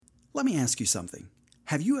Let me ask you something.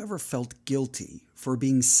 Have you ever felt guilty for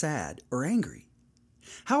being sad or angry?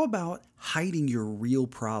 How about hiding your real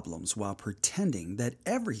problems while pretending that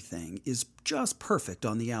everything is just perfect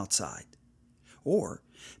on the outside? Or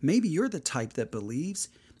maybe you're the type that believes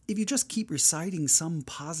if you just keep reciting some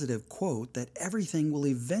positive quote that everything will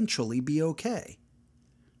eventually be okay.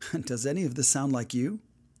 Does any of this sound like you?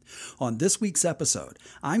 On this week's episode,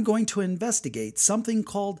 I'm going to investigate something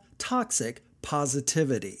called toxic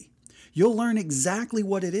positivity. You'll learn exactly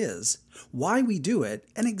what it is, why we do it,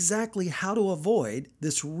 and exactly how to avoid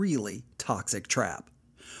this really toxic trap.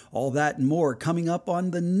 All that and more coming up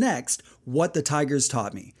on the next What the Tigers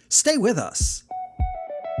Taught Me. Stay with us.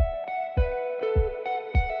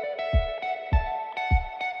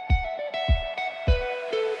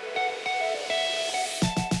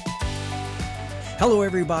 Hello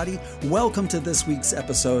everybody, welcome to this week's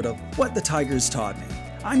episode of What the Tigers Taught Me.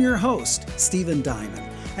 I'm your host, Stephen Diamond,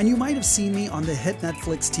 and you might have seen me on the hit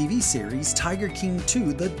Netflix TV series Tiger King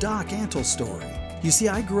 2, The Doc Antle Story. You see,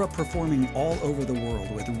 I grew up performing all over the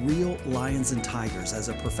world with real lions and tigers as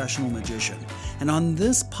a professional magician, and on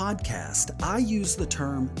this podcast, I use the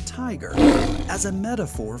term tiger as a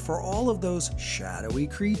metaphor for all of those shadowy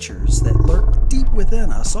creatures that lurk deep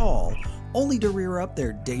within us all, only to rear up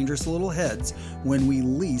their dangerous little heads when we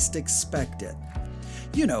least expect it.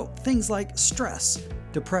 You know, things like stress,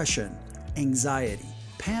 depression, anxiety,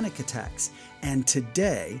 panic attacks, and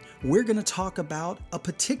today we're going to talk about a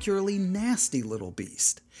particularly nasty little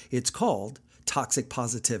beast. It's called toxic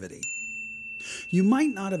positivity. You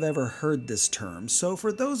might not have ever heard this term, so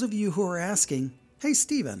for those of you who are asking, hey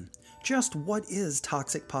Stephen, just what is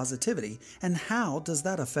toxic positivity and how does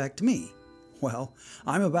that affect me? Well,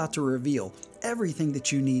 I'm about to reveal everything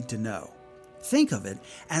that you need to know. Think of it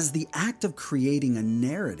as the act of creating a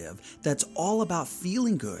narrative that's all about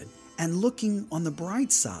feeling good and looking on the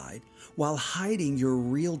bright side while hiding your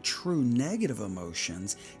real true negative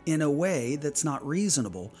emotions in a way that's not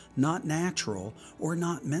reasonable, not natural, or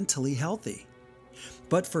not mentally healthy.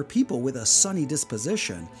 But for people with a sunny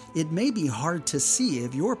disposition, it may be hard to see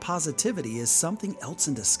if your positivity is something else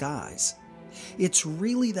in disguise. It's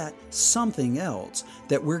really that something else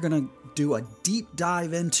that we're going to do a deep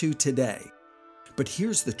dive into today. But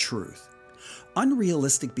here's the truth.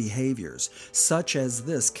 Unrealistic behaviors such as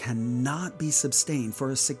this cannot be sustained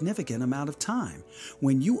for a significant amount of time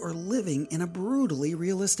when you are living in a brutally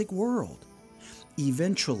realistic world.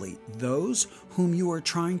 Eventually, those whom you are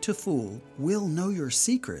trying to fool will know your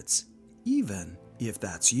secrets, even if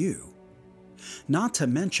that's you. Not to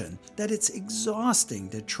mention that it's exhausting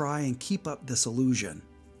to try and keep up this illusion.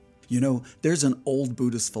 You know, there's an old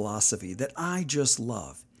Buddhist philosophy that I just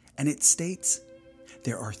love, and it states,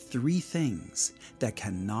 there are three things that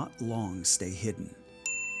cannot long stay hidden: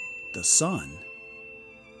 the sun,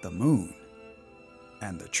 the moon,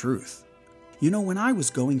 and the truth. You know, when I was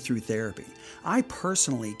going through therapy, I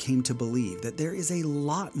personally came to believe that there is a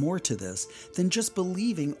lot more to this than just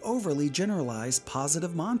believing overly generalized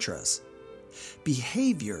positive mantras.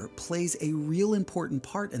 Behavior plays a real important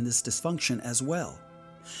part in this dysfunction as well.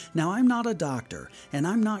 Now, I'm not a doctor, and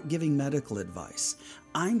I'm not giving medical advice.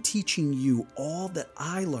 I'm teaching you all that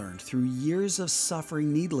I learned through years of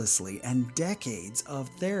suffering needlessly and decades of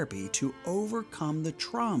therapy to overcome the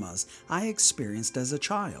traumas I experienced as a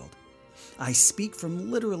child. I speak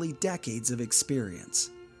from literally decades of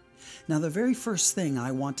experience. Now, the very first thing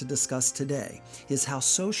I want to discuss today is how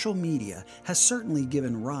social media has certainly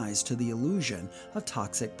given rise to the illusion of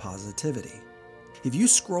toxic positivity. If you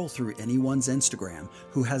scroll through anyone's Instagram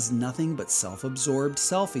who has nothing but self-absorbed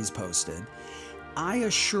selfies posted, I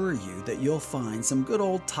assure you that you'll find some good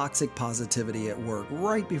old toxic positivity at work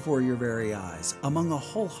right before your very eyes, among a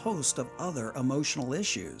whole host of other emotional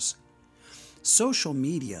issues. Social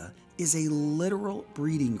media is a literal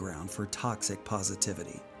breeding ground for toxic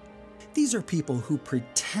positivity. These are people who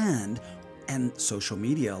pretend, and social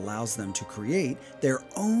media allows them to create their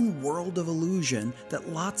own world of illusion that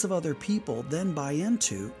lots of other people then buy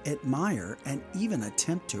into, admire, and even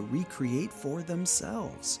attempt to recreate for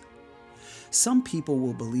themselves. Some people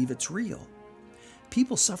will believe it's real.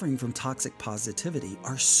 People suffering from toxic positivity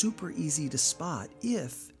are super easy to spot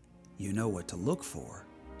if you know what to look for.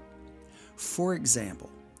 For example,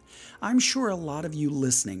 I'm sure a lot of you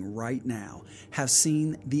listening right now have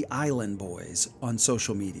seen the Island Boys on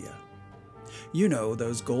social media. You know,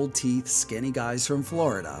 those gold teeth, skinny guys from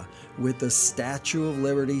Florida with the Statue of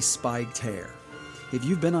Liberty spiked hair. If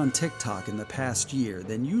you've been on TikTok in the past year,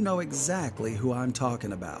 then you know exactly who I'm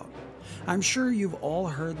talking about. I'm sure you've all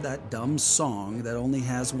heard that dumb song that only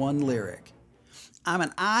has one lyric. I'm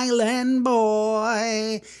an island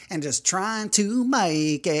boy and just trying to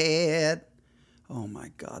make it. Oh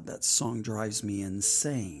my God, that song drives me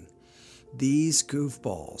insane. These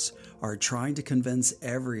goofballs are trying to convince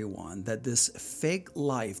everyone that this fake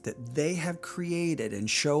life that they have created and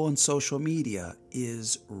show on social media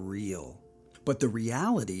is real. But the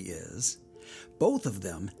reality is, both of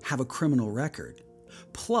them have a criminal record.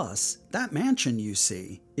 Plus, that mansion you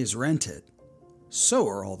see is rented. So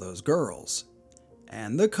are all those girls.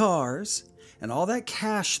 And the cars, and all that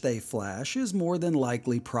cash they flash is more than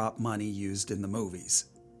likely prop money used in the movies.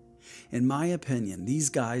 In my opinion, these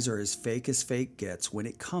guys are as fake gets when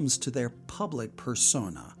it comes to their public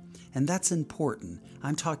persona. And that's important.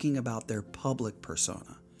 I'm talking about their public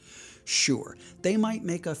persona. Sure, they might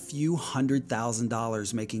make a few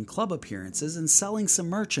 $100,000 making club appearances and selling some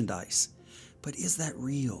merchandise. But is that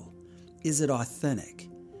real? Is it authentic?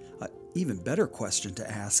 An even better question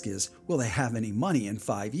to ask is, will they have any money in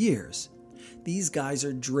 5 years? These guys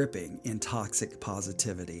are dripping in toxic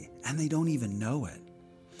positivity, and they don't even know it.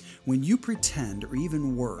 When you pretend, or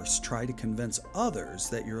even worse, try to convince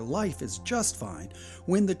others that your life is just fine,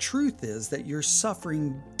 when the truth is that you're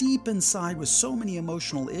suffering deep inside with so many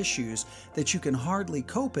emotional issues that you can hardly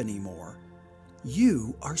cope anymore,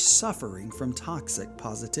 you are suffering from toxic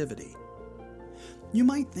positivity. You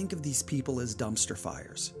might think of these people as dumpster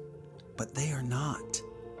fires, but they are not.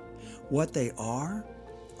 What they are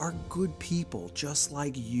good people just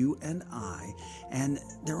like you and I, and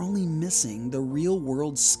they're only missing the real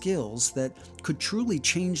world skills that could truly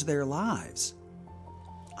change their lives.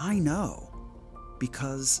 I know,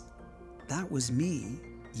 because that was me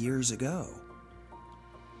years ago.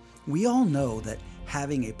 We all know that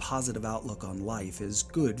having a positive outlook on life is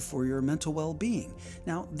good for your mental well-being.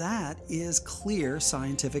 Now, that is clear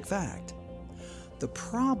scientific fact. The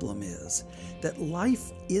problem is that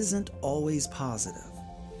life isn't always positive.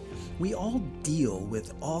 We all deal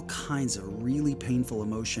with all kinds of really painful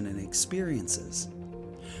emotion and experiences.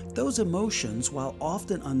 Those emotions, while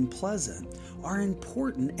often unpleasant, are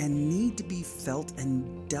important and need to be felt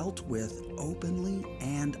and dealt with openly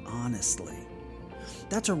and honestly.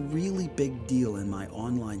 That's a really big deal in my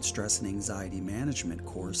online stress and anxiety management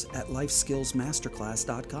course at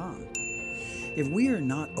lifeskillsmasterclass.com. If we are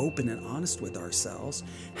not open and honest with ourselves,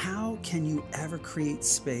 how can you ever create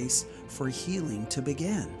space for healing to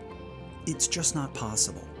begin? It's just not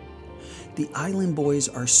possible. The island boys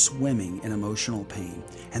are swimming in emotional pain,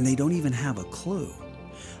 and they don't even have a clue.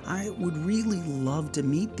 I would really love to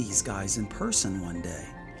meet these guys in person one day.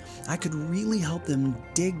 I could really help them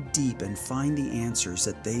dig deep and find the answers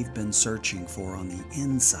that they've been searching for on the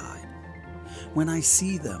inside. When I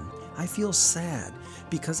see them, I feel sad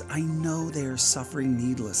because I know they are suffering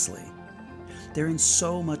needlessly. They're in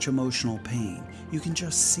so much emotional pain, you can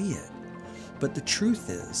just see it. But the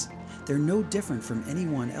truth is, they're no different from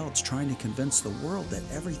anyone else trying to convince the world that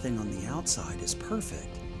everything on the outside is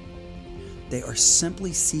perfect. They are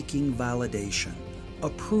simply seeking validation,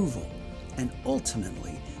 approval, and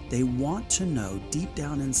ultimately, they want to know deep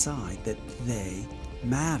down inside that they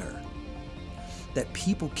matter, that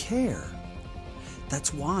people care.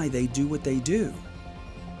 That's why they do what they do.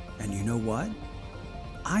 And you know what?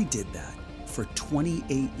 I did that for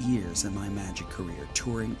 28 years in my magic career,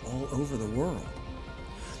 touring all over the world.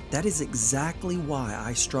 That is exactly why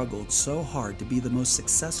I struggled so hard to be the most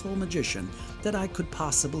successful magician that I could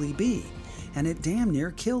possibly be, and it damn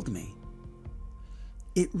near killed me.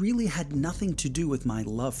 It really had nothing to do with my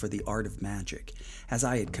love for the art of magic, as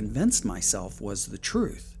I had convinced myself was the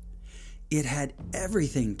truth. It had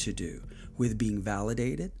everything to do with being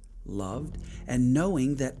validated, loved, and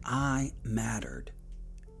knowing that I mattered.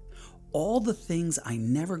 All the things I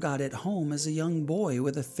never got at home as a young boy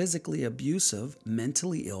with a physically abusive,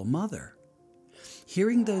 mentally ill mother.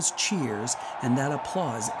 Hearing those cheers and that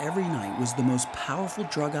applause every night was the most powerful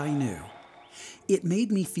drug I knew. It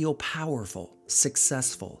made me feel powerful,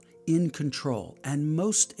 successful, in control, and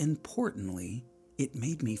most importantly, it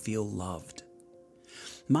made me feel loved.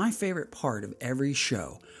 My favorite part of every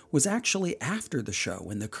show was actually after the show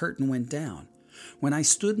when the curtain went down, when I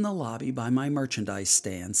stood in the lobby by my merchandise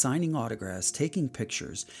stand, signing autographs, taking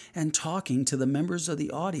pictures, and talking to the members of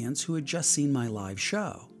the audience who had just seen my live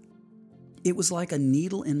show. It was like a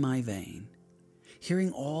needle in my vein.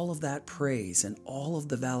 Hearing all of that praise and all of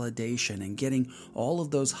the validation and getting all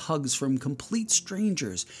of those hugs from complete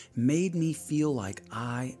strangers made me feel like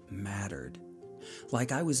I mattered,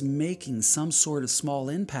 like I was making some sort of small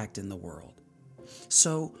impact in the world.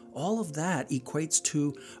 So all of that equates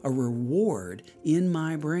to a reward in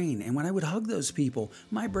my brain. And when I would hug those people,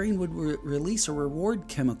 my brain would release a reward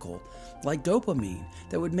chemical like dopamine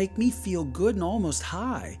that would make me feel good and almost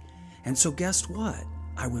high. And so guess what?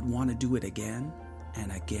 I would want to do it again and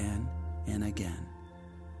again and again.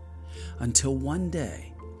 Until one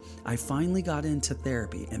day, I finally got into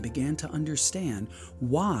therapy and began to understand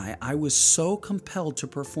why I was so compelled to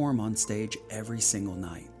perform on stage every single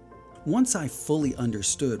night. Once I fully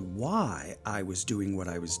understood why I was doing what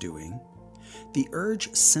I was doing, the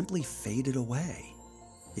urge simply faded away.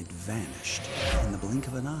 It vanished in the blink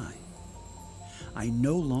of an eye. I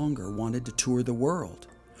no longer wanted to tour the world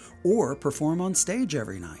or perform on stage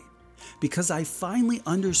every night because I finally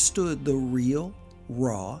understood the real,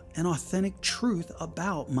 raw, and authentic truth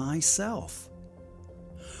about myself.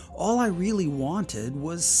 All I really wanted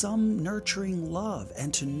was some nurturing love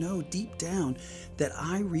and to know deep down that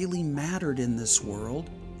I really mattered in this world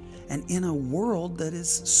and in a world that is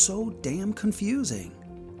so damn confusing.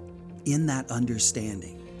 In that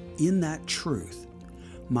understanding, in that truth,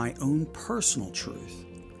 my own personal truth,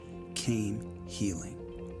 came healing.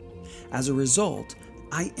 As a result,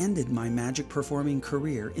 I ended my magic performing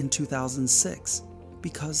career in 2006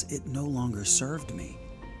 because it no longer served me.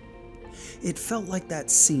 It felt like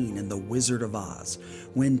that scene in The Wizard of Oz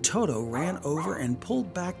when Toto ran over and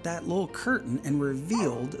pulled back that little curtain and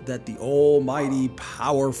revealed that the almighty,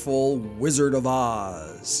 powerful Wizard of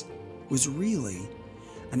Oz was really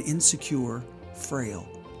an insecure, frail,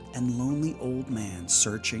 and lonely old man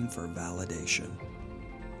searching for validation.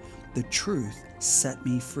 The truth set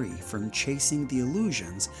me free from chasing the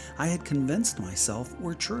illusions I had convinced myself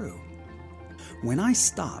were true. When I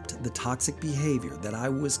stopped the toxic behavior that I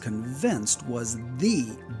was convinced was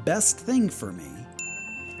the best thing for me,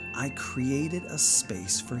 I created a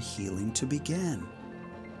space for healing to begin.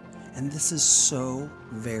 And this is so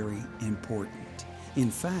very important. In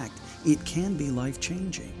fact, it can be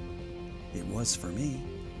life-changing. It was for me.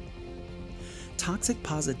 Toxic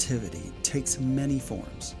positivity takes many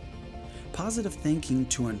forms. Positive thinking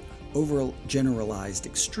to an overgeneralized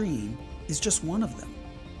extreme is just one of them.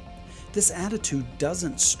 This attitude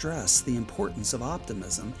doesn't stress the importance of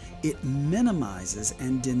optimism. It minimizes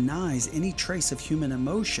and denies any trace of human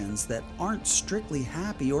emotions that aren't strictly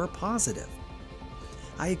happy or positive.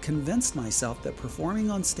 I had convinced myself that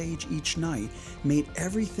performing on stage each night made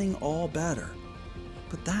everything all better,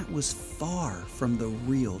 but that was far from the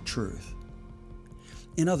real truth.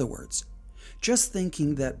 In other words, just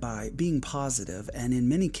thinking that by being positive and in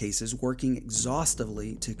many cases working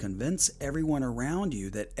exhaustively to convince everyone around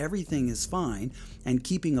you that everything is fine and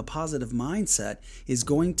keeping a positive mindset is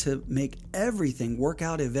going to make everything work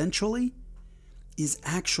out eventually is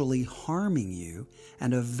actually harming you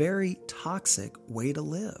and a very toxic way to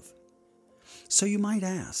live. So you might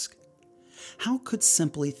ask, how could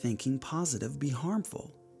simply thinking positive be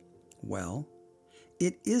harmful? Well,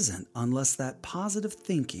 it isn't unless that positive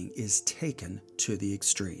thinking is taken to the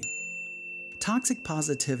extreme. Toxic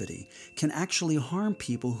positivity can actually harm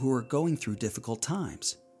people who are going through difficult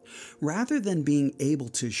times. Rather than being able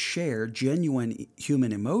to share genuine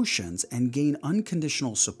human emotions and gain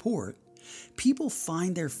unconditional support, people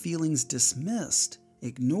find their feelings dismissed,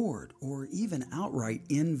 ignored, or even outright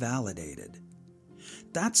invalidated.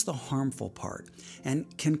 That's the harmful part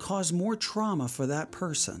and can cause more trauma for that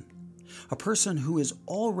person. A person who is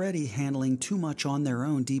already handling too much on their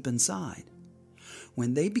own deep inside.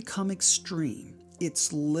 When they become extreme,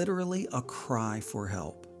 it's literally a cry for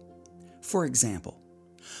help. For example,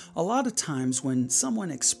 a lot of times when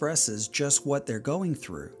someone expresses just what they're going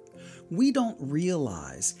through, we don't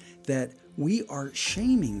realize that we are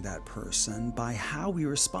shaming that person by how we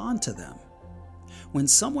respond to them. When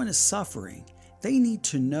someone is suffering, they need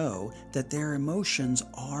to know that their emotions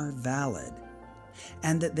are valid,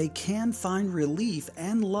 and that they can find relief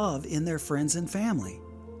and love in their friends and family.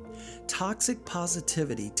 Toxic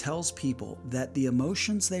positivity tells people that the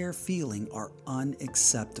emotions they are feeling are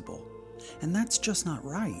unacceptable, and that's just not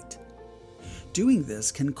right. Doing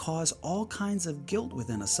this can cause all kinds of guilt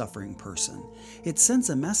within a suffering person. It sends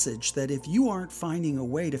a message that if you aren't finding a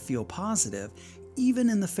way to feel positive, even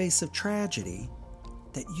in the face of tragedy,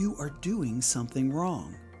 that you are doing something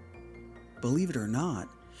wrong. Believe it or not,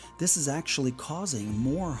 this is actually causing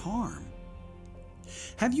more harm.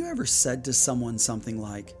 Have you ever said to someone something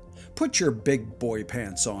like, "Put your big boy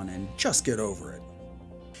pants on and just get over it"?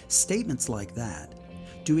 Statements like that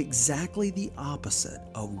do exactly the opposite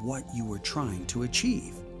of what you were trying to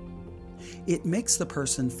achieve. It makes the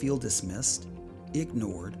person feel dismissed,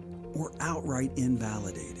 ignored, or outright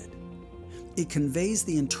invalidated. It conveys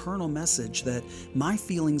the internal message that my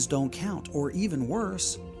feelings don't count, or even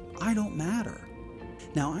worse, I don't matter.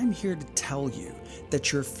 Now, I'm here to tell you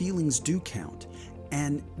that your feelings do count,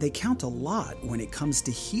 and they count a lot when it comes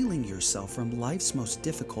to healing yourself from life's most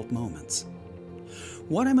difficult moments.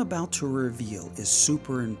 What I'm about to reveal is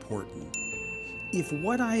super important. If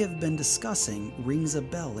what I have been discussing rings a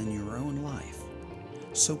bell in your own life,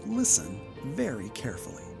 so listen very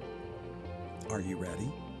carefully. Are you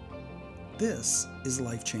ready? This is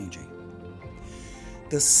life-changing.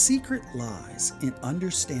 The secret lies in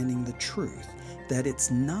understanding the truth that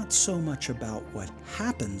it's not so much about what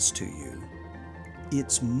happens to you,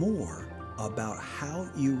 it's more about how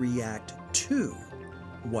you react to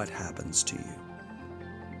what happens to you.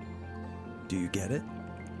 Do you get it?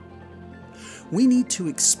 We need to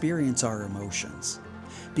experience our emotions,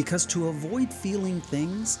 because to avoid feeling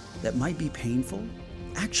things that might be painful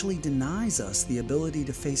actually denies us the ability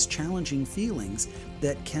to face challenging feelings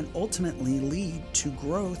that can ultimately lead to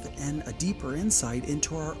growth and a deeper insight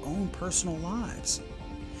into our own personal lives.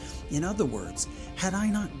 In other words, had I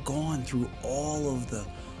not gone through all of the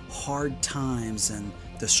hard times and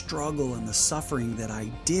the struggle and the suffering that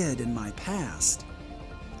I did in my past,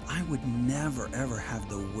 I would never ever have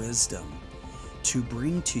the wisdom to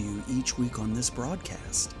bring to you each week on this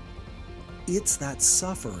broadcast. It's that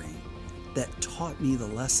suffering that taught me the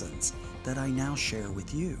lessons that I now share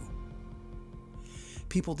with you.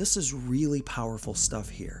 People, this is really powerful stuff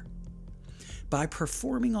here. By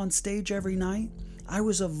performing on stage every night, I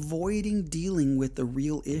was avoiding dealing with the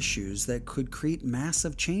real issues that could create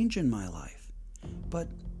massive change in my life. But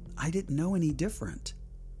I didn't know any different.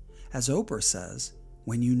 As Oprah says,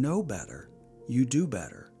 when you know better, you do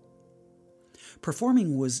better.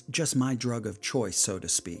 Performing was just my drug of choice, so to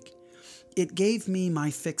speak. It gave me my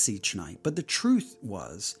fix each night, but the truth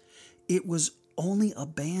was, it was only a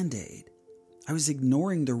Band-Aid. I was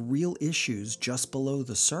ignoring the real issues just below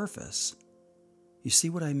the surface. You see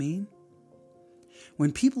what I mean?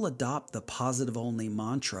 When people adopt the positive-only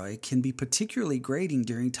mantra, it can be particularly grating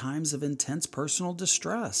during times of intense personal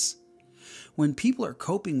distress. When people are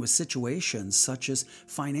coping with situations such as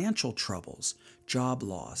financial troubles, job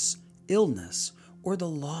loss, illness, or the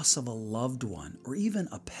loss of a loved one, or even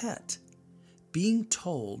a pet, being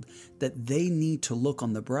told that they need to look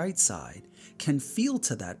on the bright side can feel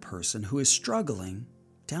to that person who is struggling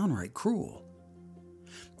downright cruel.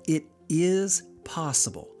 It is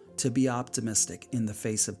possible to be optimistic in the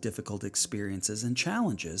face of difficult experiences and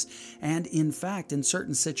challenges, and in fact, in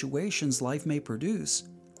certain situations life may produce,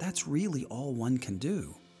 that's really all one can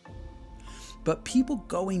do. But people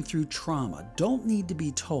going through trauma don't need to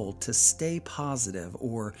be told to stay positive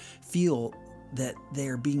or feel that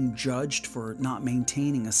they're being judged for not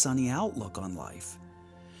maintaining a sunny outlook on life.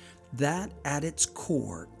 That, at its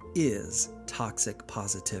core, is toxic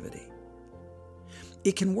positivity.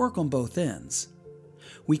 It can work on both ends.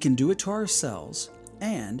 We can do it to ourselves,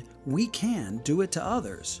 and we can do it to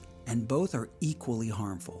others, and both are equally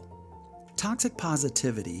harmful. Toxic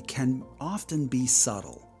positivity can often be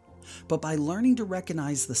subtle, but by learning to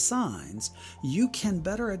recognize the signs, you can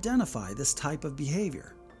better identify this type of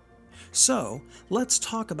behavior. So, let's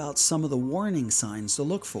talk about some of the warning signs to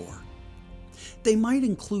look for. They might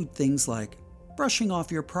include things like brushing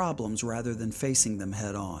off your problems rather than facing them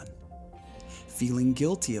head on, feeling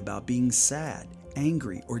guilty about being sad,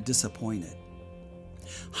 angry, or disappointed,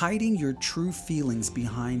 hiding your true feelings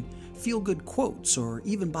behind feel-good quotes or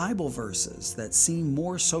even Bible verses that seem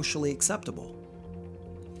more socially acceptable,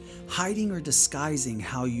 hiding or disguising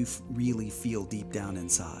how you really feel deep down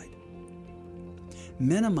inside,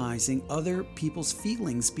 minimizing other people's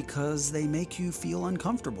feelings because they make you feel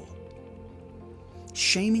uncomfortable,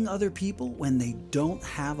 shaming other people when they don't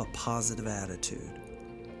have a positive attitude,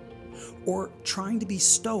 or trying to be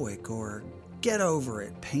stoic or get over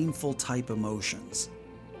it painful type emotions.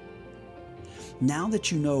 Now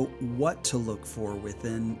that you know what to look for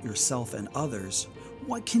within yourself and others,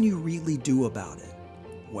 what can you really do about it?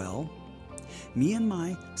 Well, me and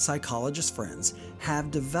my psychologist friends have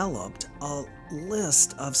developed a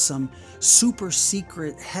list of some super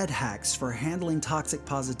secret head hacks for handling toxic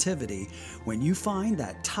positivity when you find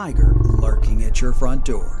that tiger lurking at your front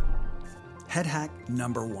door. Head hack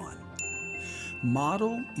number 1.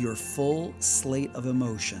 Model your full slate of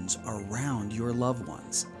emotions around your loved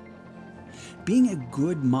ones. Being a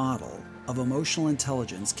good model of emotional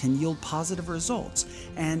intelligence can yield positive results,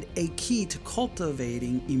 and a key to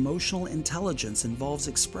cultivating emotional intelligence involves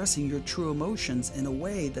expressing your true emotions in a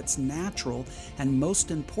way that's natural and,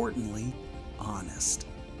 most importantly, honest.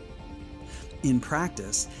 In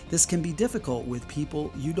practice, this can be difficult with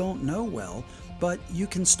people you don't know well, But you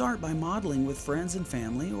can start by modeling with friends and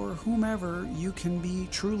family or whomever you can be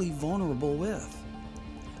truly vulnerable with.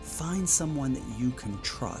 Find someone that you can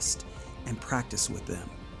trust and practice with them.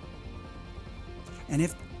 And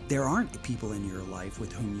if there aren't people in your life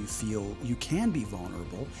with whom you feel you can be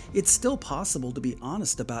vulnerable, it's still possible to be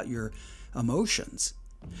honest about your emotions.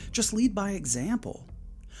 Just lead by example.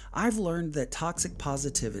 I've learned that toxic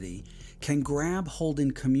positivity can grab hold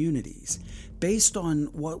in communities based on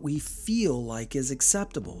what we feel like is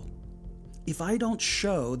acceptable. If I don't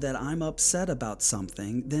show that I'm upset about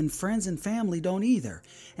something, then friends and family don't either,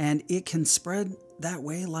 and it can spread that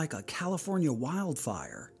way like a California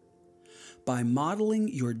wildfire. By modeling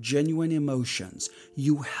your genuine emotions,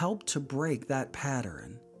 you help to break that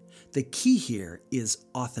pattern. The key here is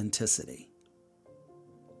authenticity.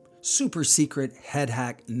 Super secret head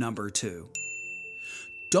hack number 2.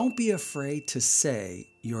 Don't be afraid to say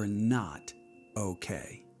you're not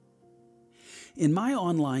okay. In my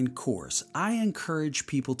online course, I encourage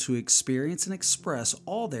people to experience and express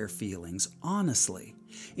all their feelings honestly,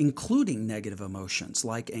 including negative emotions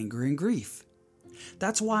like anger and grief.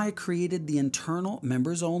 That's why I created the internal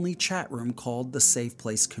members-only chat room called the Safe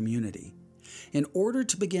Place Community. In order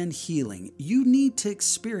to begin healing, you need to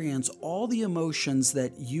experience all the emotions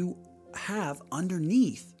that you have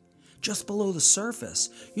underneath, just below the surface.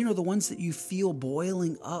 You know, the ones that you feel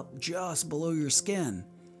boiling up just below your skin.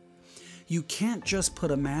 You can't just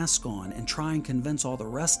put a mask on and try and convince all the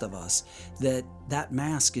rest of us that that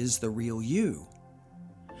mask is the real you.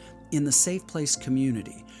 In the Safe Place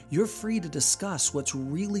Community, you're free to discuss what's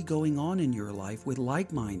really going on in your life with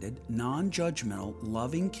like-minded, non-judgmental,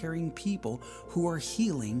 loving, caring people who are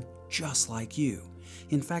healing just like you.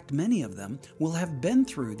 In fact, many of them will have been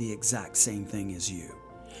through the exact same thing as you,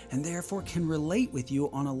 and therefore can relate with you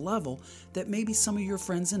on a level that maybe some of your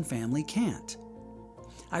friends and family can't.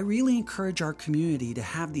 I really encourage our community to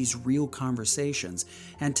have these real conversations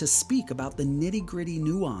and to speak about the nitty-gritty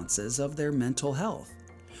nuances of their mental health.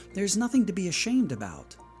 There's nothing to be ashamed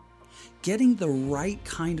about. Getting the right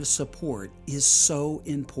kind of support is so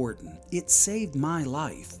important. It saved my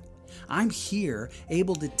life. I'm here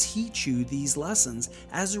able to teach you these lessons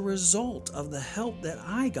as a result of the help that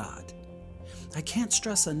I got. I can't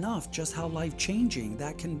stress enough just how life-changing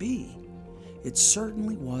that can be. It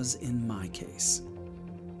certainly was in my case.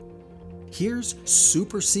 Here's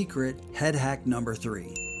super secret head hack number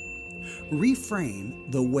 3. Reframe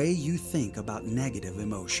the way you think about negative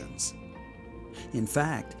emotions. In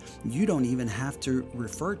fact, you don't even have to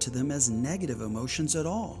refer to them as negative emotions at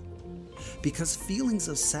all, because feelings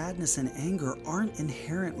of sadness and anger aren't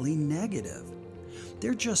inherently negative.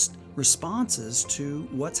 They're just responses to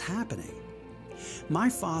what's happening. My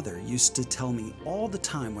father used to tell me all the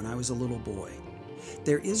time when I was a little boy,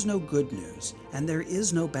 there is no good news and there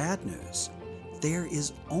is no bad news. There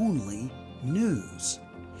is only news.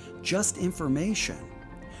 Just information.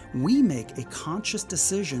 We make a conscious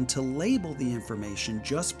decision to label the information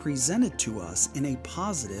just presented to us in a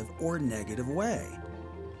positive or negative way.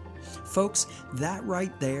 Folks, that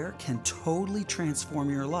right there can totally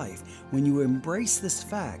transform your life when you embrace this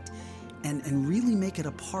fact and really make it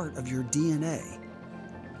a part of your DNA.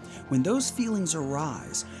 When those feelings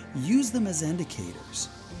arise, use them as indicators.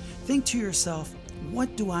 Think to yourself,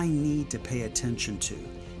 what do I need to pay attention to?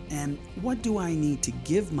 And what do I need to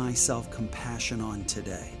give myself compassion on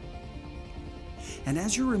today? And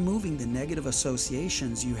as you're removing the negative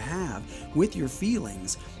associations you have with your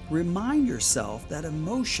feelings, remind yourself that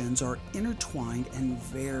emotions are intertwined and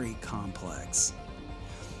very complex.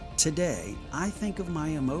 Today, I think of my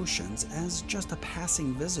emotions as just a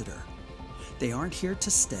passing visitor. They aren't here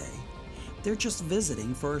to stay. They're just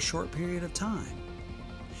visiting for a short period of time.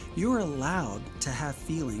 You're allowed to have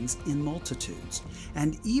feelings in multitudes,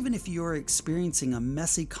 and even if you're experiencing a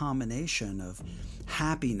messy combination of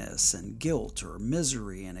happiness and guilt or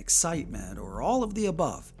misery and excitement or all of the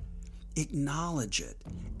above, acknowledge it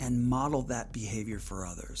and model that behavior for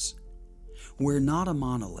others. We're not a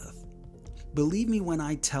monolith. Believe me when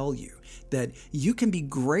I tell you that you can be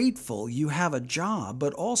grateful you have a job,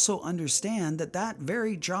 but also understand that that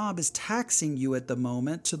very job is taxing you at the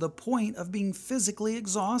moment to the point of being physically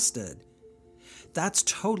exhausted. That's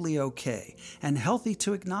totally okay and healthy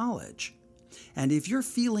to acknowledge. And if you're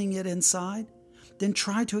feeling it inside, then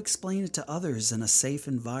try to explain it to others in a safe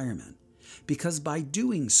environment, because by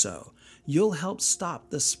doing so, you'll help stop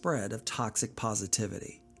the spread of toxic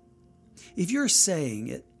positivity. If you're saying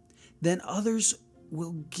it, then others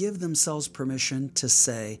will give themselves permission to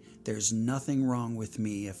say, there's nothing wrong with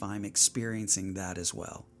me if I'm experiencing that as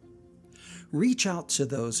well. Reach out to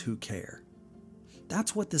those who care.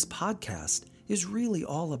 That's what this podcast is really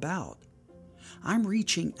all about. I'm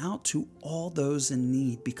reaching out to all those in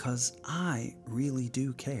need because I really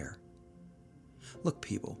do care. Look,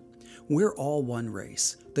 people, we're all one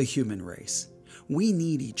race, the human race. We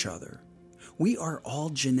need each other. We are all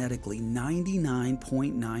genetically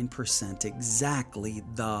 99.9% exactly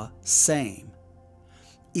the same.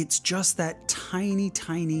 It's just that tiny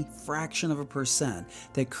fraction of a percent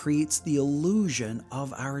that creates the illusion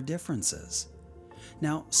of our differences.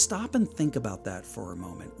 Now, stop and think about that for a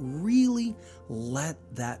moment. Really let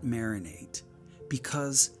that marinate,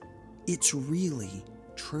 because it's really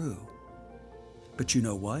true. But you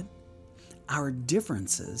know what? Our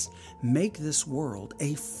differences make this world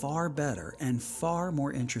a far better and far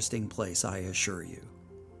more interesting place, I assure you.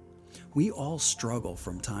 We all struggle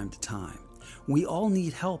from time to time. We all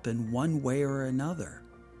need help in one way or another.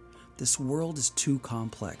 This world is too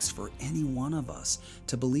complex for any one of us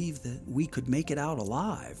to believe that we could make it out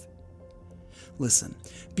alive. Listen,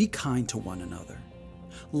 be kind to one another.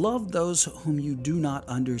 Love those whom you do not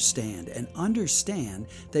understand, and understand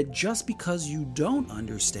that just because you don't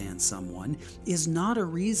understand someone is not a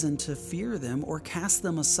reason to fear them or cast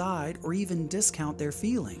them aside or even discount their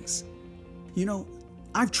feelings. You know,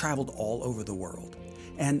 I've traveled all over the world,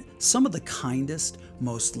 and some of the kindest,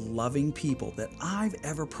 most loving people that I've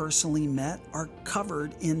ever personally met are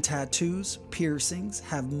covered in tattoos, piercings,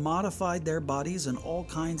 have modified their bodies in all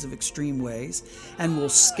kinds of extreme ways, and will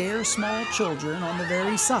scare small children on the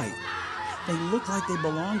very sight. They look like they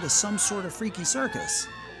belong to some sort of freaky circus.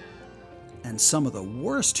 And some of the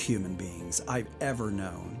worst human beings I've ever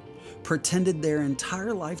known pretended their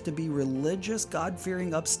entire life to be religious,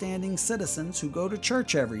 God-fearing, upstanding citizens who go to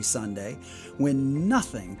church every Sunday when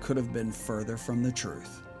nothing could have been further from the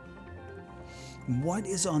truth. What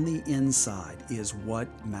is on the inside is what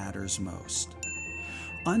matters most.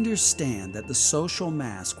 Understand that the social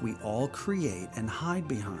mask we all create and hide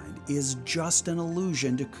behind is just an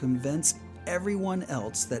illusion to convince everyone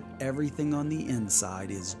else that everything on the inside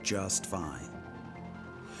is just fine.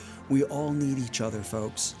 We all need each other,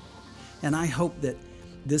 folks. And I hope that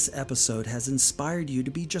this episode has inspired you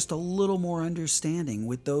to be just a little more understanding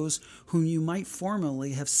with those whom you might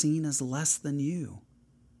formerly have seen as less than you.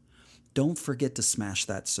 Don't forget to smash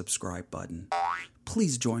that subscribe button.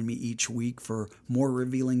 Please join me each week for more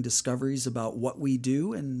revealing discoveries about what we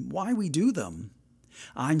do and why we do them.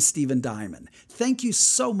 I'm Steven Diamond. Thank you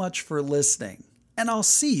so much for listening, and I'll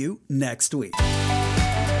see you next week.